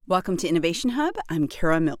Welcome to Innovation Hub. I'm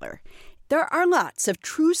Kara Miller. There are lots of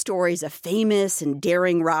true stories of famous and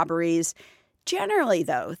daring robberies. Generally,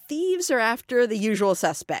 though, thieves are after the usual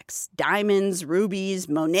suspects: diamonds, rubies,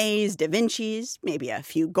 Monets, Da Vinci's, maybe a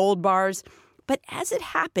few gold bars. But as it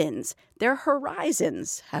happens, their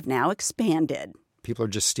horizons have now expanded. People are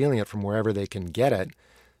just stealing it from wherever they can get it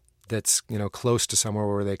that's, close to somewhere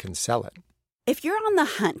where they can sell it. If you're on the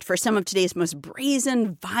hunt for some of today's most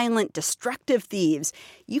brazen, violent, destructive thieves,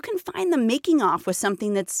 you can find them making off with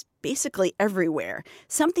something that's basically everywhere,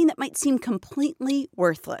 something that might seem completely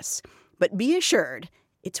worthless. But be assured,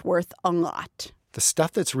 it's worth a lot. The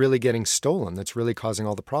stuff that's really getting stolen, that's really causing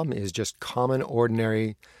all the problem, is just common,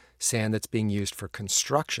 ordinary sand that's being used for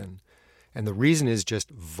construction. And the reason is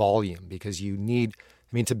just volume, because you need,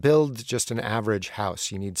 to build just an average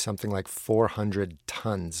house, you need something like 400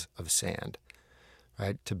 tons of sand.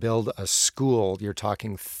 Right? To build a school, you're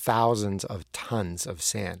talking thousands of tons of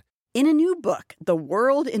sand. In a new book, The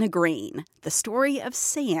World in a Grain, the story of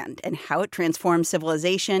sand and how it transforms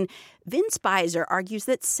civilization, Vince Beiser argues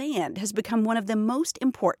that sand has become one of the most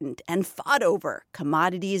important and fought-over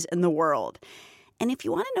commodities in the world. And if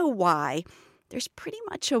you want to know why, there's pretty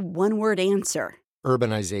much a one-word answer.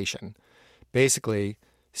 Urbanization. Basically,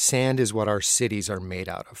 sand is what our cities are made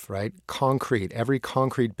out of, right? Concrete. Every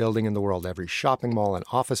concrete building in the world, every shopping mall, an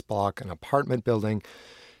office block, an apartment building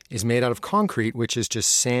is made out of concrete, which is just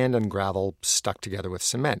sand and gravel stuck together with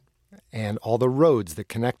cement. And all the roads that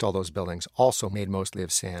connect all those buildings, also made mostly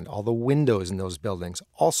of sand. All the windows in those buildings,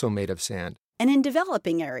 also made of sand. And in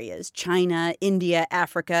developing areas, China, India,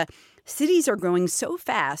 Africa, cities are growing so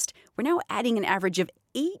fast, we're now adding an average of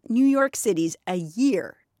 8 New York cities a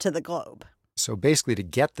year to the globe. So basically, to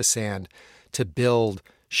get the sand to build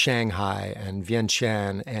Shanghai and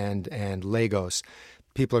Vientiane and Lagos,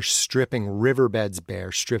 people are stripping riverbeds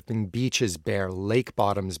bare, stripping beaches bare, lake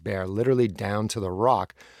bottoms bare, literally down to the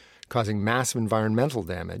rock, causing massive environmental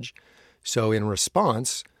damage. So in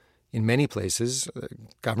response, in many places,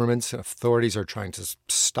 governments and authorities are trying to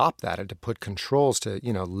stop that and to put controls to,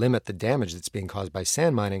 limit the damage that's being caused by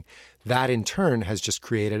sand mining. That in turn has just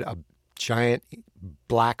created a giant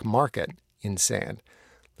black market in sand,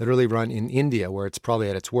 literally run in India, where it's probably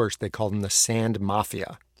at its worst. They call them the sand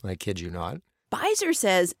mafia. I kid you not. Beiser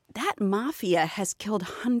says that mafia has killed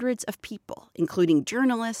hundreds of people, including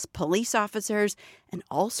journalists, police officers, and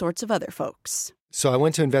all sorts of other folks. So I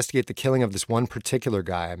went to investigate the killing of this one particular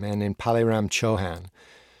guy, a man named Paliram Chauhan,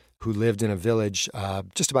 who lived in a village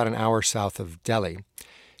just about an hour south of Delhi.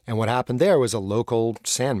 And what happened there was a local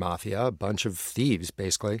sand mafia, a bunch of thieves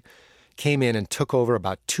basically, came in and took over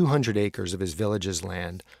about 200 acres of his village's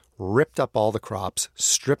land, ripped up all the crops,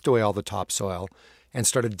 stripped away all the topsoil, and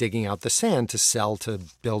started digging out the sand to sell to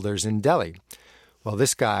builders in Delhi. Well,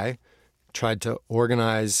 this guy tried to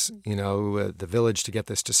organize, the village to get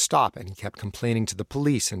this to stop, and he kept complaining to the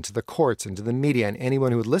police and to the courts and to the media and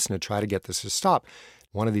anyone who would listen to try to get this to stop.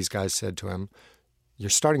 One of these guys said to him, "You're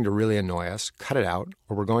starting to really annoy us. Cut it out,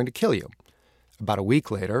 or we're going to kill you." About a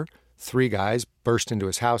week later, 3 guys burst into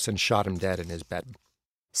his house and shot him dead in his bed.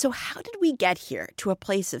 So how did we get here to a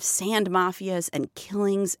place of sand mafias and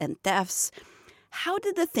killings and thefts? How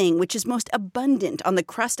did the thing which is most abundant on the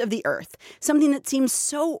crust of the earth, something that seems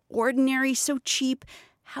so ordinary, so cheap,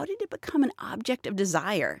 how did it become an object of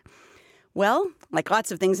desire? Well, like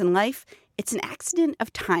lots of things in life, it's an accident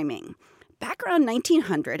of timing. Back around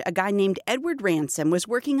 1900, a guy named Edward Ransom was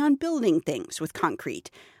working on building things with concrete.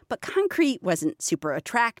 But concrete wasn't super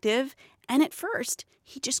attractive, and at first,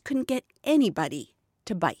 he just couldn't get anybody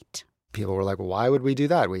to bite. People were like, why would we do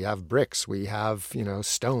that? We have bricks, we have,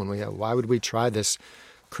 stone. Why would we try this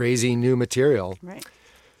crazy new material? Right.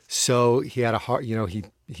 So he had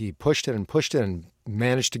he pushed it and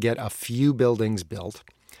managed to get a few buildings built.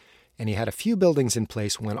 And he had a few buildings in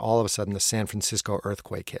place when all of a sudden the San Francisco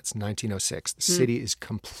earthquake hits, 1906. The city is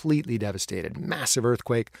completely devastated. Massive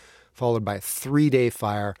earthquake, followed by a 3-day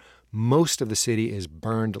fire. Most of the city is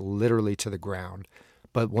burned literally to the ground.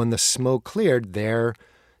 But when the smoke cleared, there,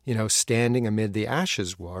 standing amid the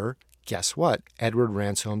ashes were, guess what? Edward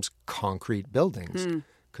Ransom's concrete buildings.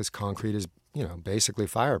 Because concrete is, basically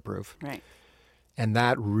fireproof. Right. And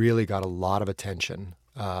that really got a lot of attention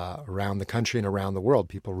around the country and around the world.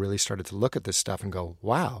 People really started to look at this stuff and go,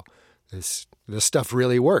 wow, this stuff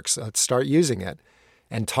really works. Let's start using it.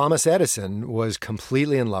 And Thomas Edison was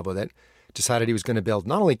completely in love with it, decided he was going to build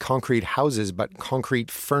not only concrete houses, but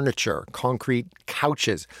concrete furniture, concrete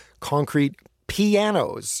couches, concrete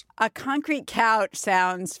pianos. A concrete couch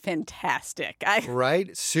sounds fantastic.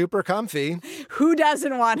 Right? Super comfy. Who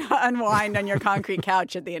doesn't want to unwind on your concrete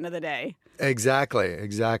couch at the end of the day? Exactly.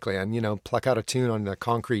 And, pluck out a tune on the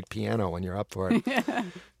concrete piano when you're up for it.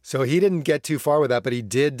 So he didn't get too far with that, but he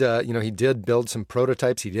did, he did build some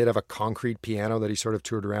prototypes. He did have a concrete piano that he sort of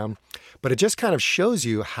toured around. But it just kind of shows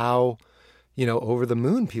you how, over the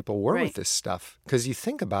moon people were with this stuff. Because you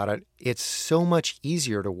think about it, it's so much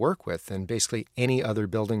easier to work with than basically any other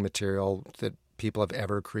building material that people have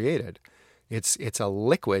ever created. It's a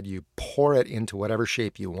liquid. You pour it into whatever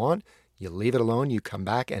shape you want. You leave it alone. You come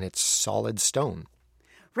back and it's solid stone.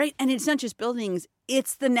 Right. And it's not just buildings.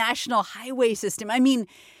 It's the national highway system. I mean,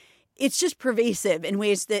 it's just pervasive in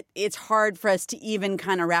ways that it's hard for us to even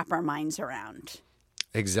kind of wrap our minds around.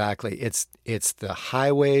 Exactly. It's the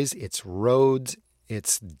highways, it's roads,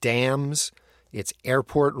 it's dams, it's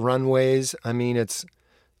airport runways. I mean, it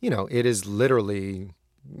is literally,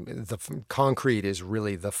 the concrete is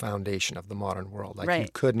really the foundation of the modern world. You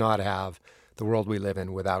could not have the world we live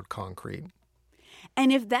in without concrete.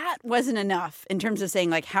 And if that wasn't enough in terms of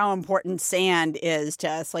saying how important sand is to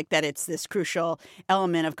us, that it's this crucial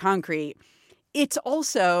element of concrete, it's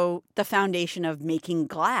also the foundation of making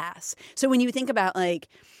glass. So when you think about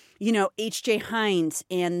H.J. Heinz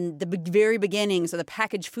and the very beginnings of the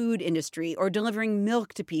packaged food industry, or delivering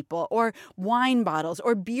milk to people, or wine bottles,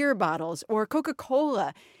 or beer bottles, or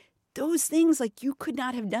Coca-Cola, those things, you could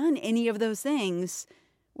not have done any of those things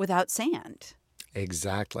without sand.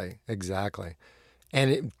 Exactly. And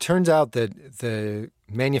it turns out that the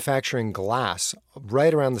manufacturing glass,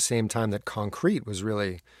 right around the same time that concrete was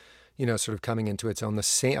really, sort of coming into its own,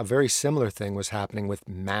 a very similar thing was happening with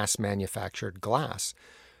mass manufactured glass.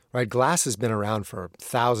 Right? Glass has been around for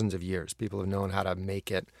thousands of years. People have known how to make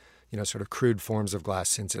it, sort of crude forms of glass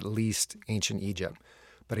since at least ancient Egypt.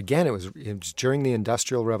 But again, it was during the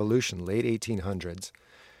Industrial Revolution, late 1800s.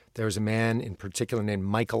 There was a man in particular named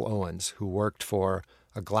Michael Owens who worked for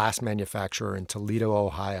a glass manufacturer in Toledo,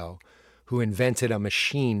 Ohio, who invented a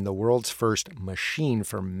machine, the world's first machine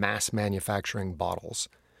for mass manufacturing bottles.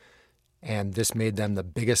 And this made them the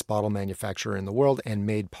biggest bottle manufacturer in the world and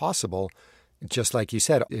made possible, just like you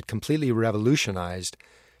said, it completely revolutionized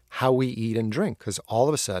how we eat and drink. Because all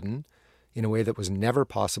of a sudden, in a way that was never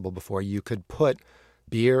possible before, you could put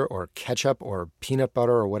beer or ketchup or peanut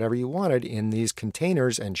butter or whatever you wanted in these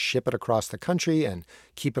containers and ship it across the country and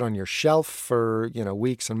keep it on your shelf for,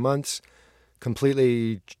 weeks and months.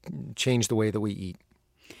 Completely changed the way that we eat.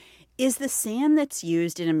 Is the sand that's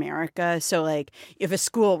used in America, so if a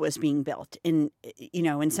school was being built in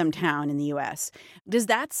some town in the U.S., does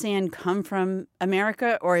that sand come from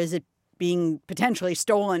America, or is it being potentially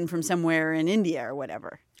stolen from somewhere in India or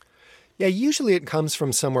whatever? Yeah, usually it comes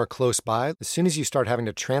from somewhere close by. As soon as you start having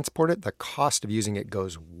to transport it, the cost of using it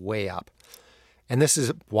goes way up. And this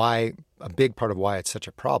is why, a big part of why it's such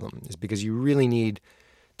a problem, is because you really need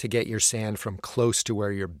to get your sand from close to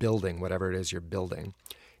where you're building, whatever it is you're building.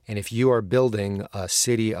 And if you are building a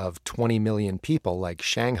city of 20 million people like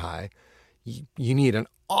Shanghai, you need an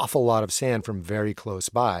awful lot of sand from very close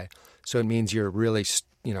by. So it means you're really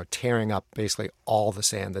tearing up basically all the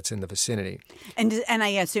sand that's in the vicinity. And I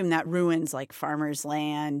assume that ruins farmers'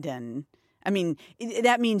 land. And I mean,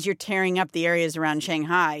 that means you're tearing up the areas around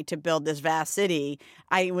Shanghai to build this vast city.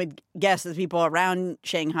 I would guess that the people around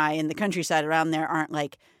Shanghai and the countryside around there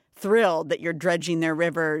aren't thrilled that you're dredging their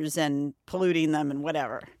rivers and polluting them and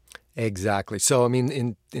whatever. Exactly. So, I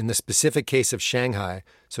mean, in the specific case of Shanghai,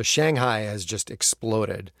 so Shanghai has just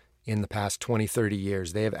exploded in the past 20, 30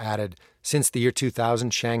 years. They have added, since the year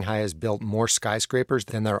 2000, Shanghai has built more skyscrapers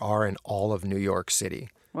than there are in all of New York City.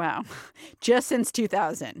 Wow. Just since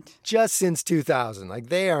 2000. Just since 2000.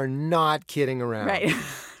 They are not kidding around. Right.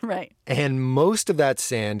 Right. And most of that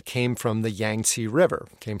sand came from the Yangtze River,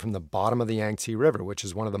 came from the bottom of the Yangtze River, which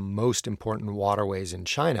is one of the most important waterways in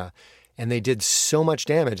China. And they did so much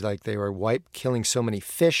damage, they were killing so many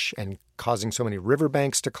fish and causing so many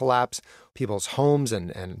riverbanks to collapse. People's homes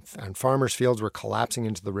and farmers' fields were collapsing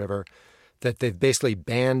into the river that they've basically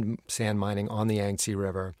banned sand mining on the Yangtze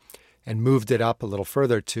River and moved it up a little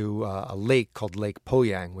further to a lake called Lake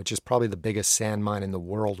Poyang, which is probably the biggest sand mine in the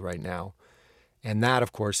world right now. And that,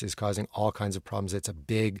 of course, is causing all kinds of problems.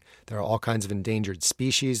 There are all kinds of endangered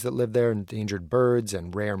species that live there, endangered birds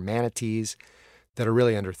and rare manatees that are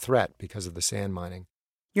really under threat because of the sand mining.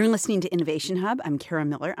 You're listening to Innovation Hub. I'm Kara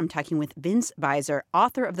Miller. I'm talking with Vince Beiser,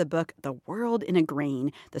 author of the book, The World in a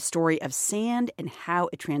Grain, the story of sand and how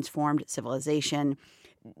it transformed civilization.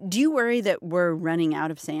 Do you worry that we're running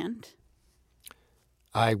out of sand?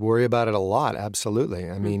 I worry about it a lot, absolutely.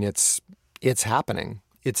 I mean, it's happening.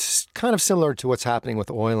 It's kind of similar to what's happening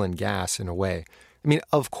with oil and gas in a way. I mean,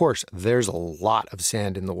 of course, there's a lot of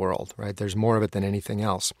sand in the world, right? There's more of it than anything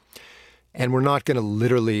else. And we're not going to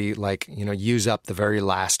literally use up the very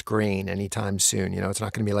last grain anytime soon. It's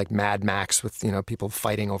not going to be like Mad Max with, people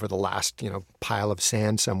fighting over the last, pile of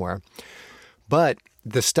sand somewhere. But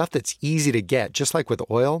the stuff that's easy to get, just like with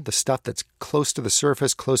oil, the stuff that's close to the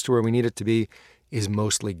surface, close to where we need it to be, is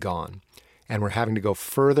mostly gone. And we're having to go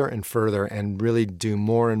further and further and really do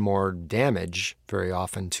more and more damage very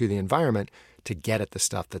often to the environment to get at the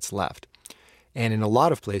stuff that's left. And in a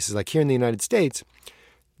lot of places, like here in the United States,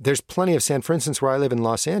 there's plenty of sand. For instance, where I live in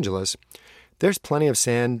Los Angeles, there's plenty of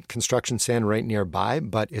sand, construction sand right nearby,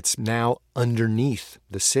 but it's now underneath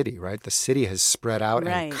the city, right? The city has spread out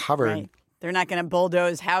and covered. Right. They're not going to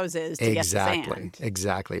bulldoze houses to get the sand.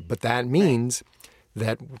 Exactly. But that means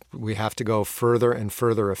that we have to go further and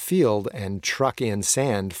further afield and truck in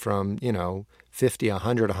sand from, 50,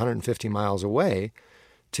 100, 150 miles away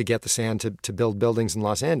to get the sand to build buildings in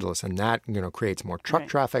Los Angeles. And that, creates more truck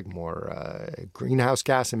traffic, more greenhouse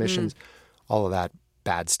gas emissions, all of that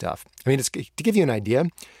bad stuff. I mean, to give you an idea,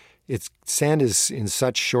 sand is in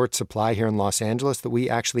such short supply here in Los Angeles that we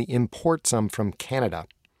actually import some from Canada.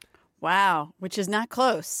 Wow, which is not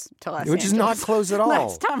close to Los Angeles. Which is not close at all.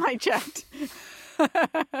 Last time I checked.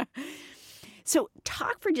 So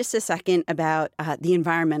talk for just a second about the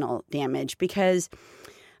environmental damage, because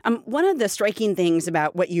one of the striking things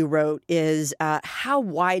about what you wrote is how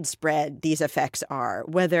widespread these effects are,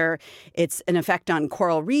 whether it's an effect on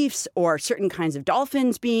coral reefs or certain kinds of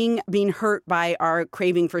dolphins being hurt by our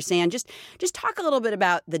craving for sand. Just talk a little bit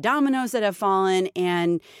about the dominoes that have fallen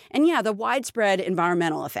and the widespread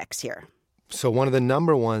environmental effects here. So one of the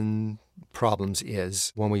number one problems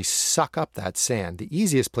is when we suck up that sand, the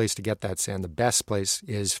easiest place to get that sand, the best place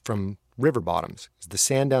is from river bottoms. The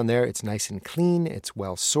sand down there, it's nice and clean, it's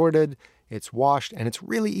well sorted, it's washed, and it's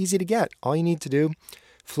really easy to get. All you need to do,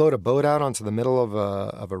 float a boat out onto the middle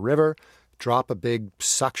of a river, drop a big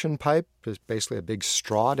suction pipe, basically a big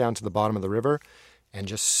straw down to the bottom of the river, and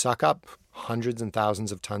just suck up hundreds and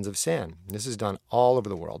thousands of tons of sand. This is done all over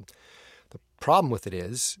the world. The problem with it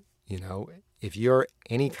is, if you're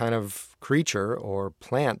any kind of creature or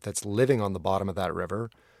plant that's living on the bottom of that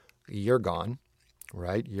river, you're gone.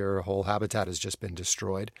 Right? Your whole habitat has just been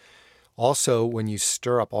destroyed. Also, when you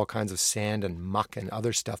stir up all kinds of sand and muck and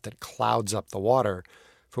other stuff that clouds up the water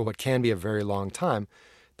for what can be a very long time,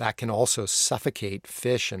 that can also suffocate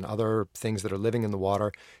fish and other things that are living in the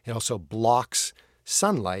water. It also blocks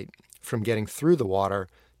sunlight from getting through the water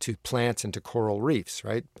to plants and to coral reefs,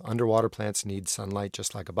 right? Underwater plants need sunlight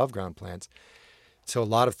just like above ground plants. So a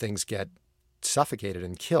lot of things get suffocated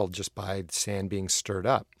and killed just by sand being stirred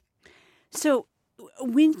up. So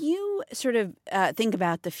when you sort of think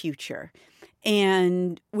about the future,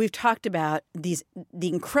 and we've talked about the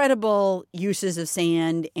incredible uses of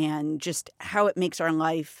sand and just how it makes our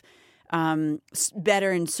life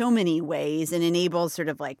better in so many ways and enables sort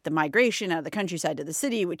of like the migration out of the countryside to the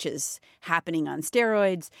city, which is happening on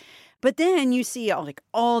steroids. But then you see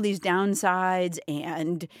all these downsides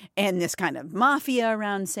and this kind of mafia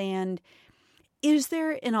around sand. Is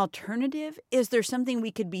there an alternative? Is there something we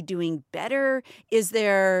could be doing better? Is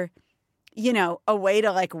there, a way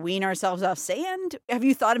to wean ourselves off sand? Have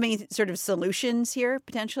you thought of any sort of solutions here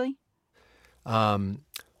potentially?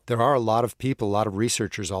 There are a lot of people, a lot of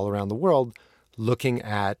researchers all around the world looking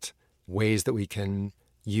at ways that we can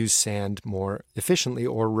use sand more efficiently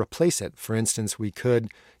or replace it. For instance, we could,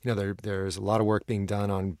 there's a lot of work being done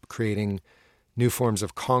on creating new forms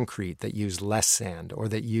of concrete that use less sand or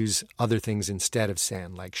that use other things instead of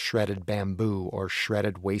sand, like shredded bamboo or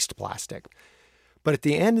shredded waste plastic. But at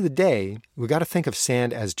the end of the day, we got to think of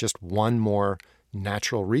sand as just one more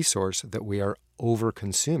natural resource that we are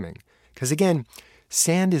over-consuming. Because again,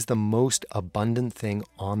 sand is the most abundant thing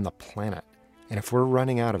on the planet. And if we're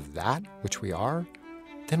running out of that, which we are,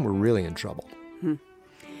 then we're really in trouble.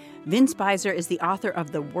 Vince Beiser is the author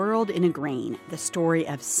of The World in a Grain, the story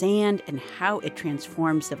of sand and how it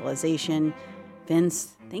transformed civilization.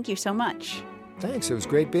 Vince, thank you so much. Thanks. It was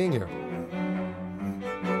great being here.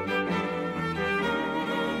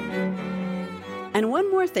 And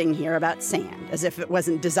one more thing here about sand, as if it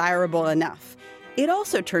wasn't desirable enough. It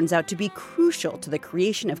also turns out to be crucial to the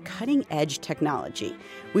creation of cutting-edge technology.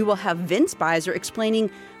 We will have Vince Beiser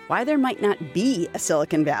explaining why there might not be a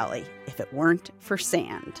Silicon Valley if it weren't for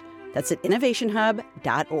sand. That's at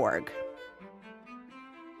innovationhub.org.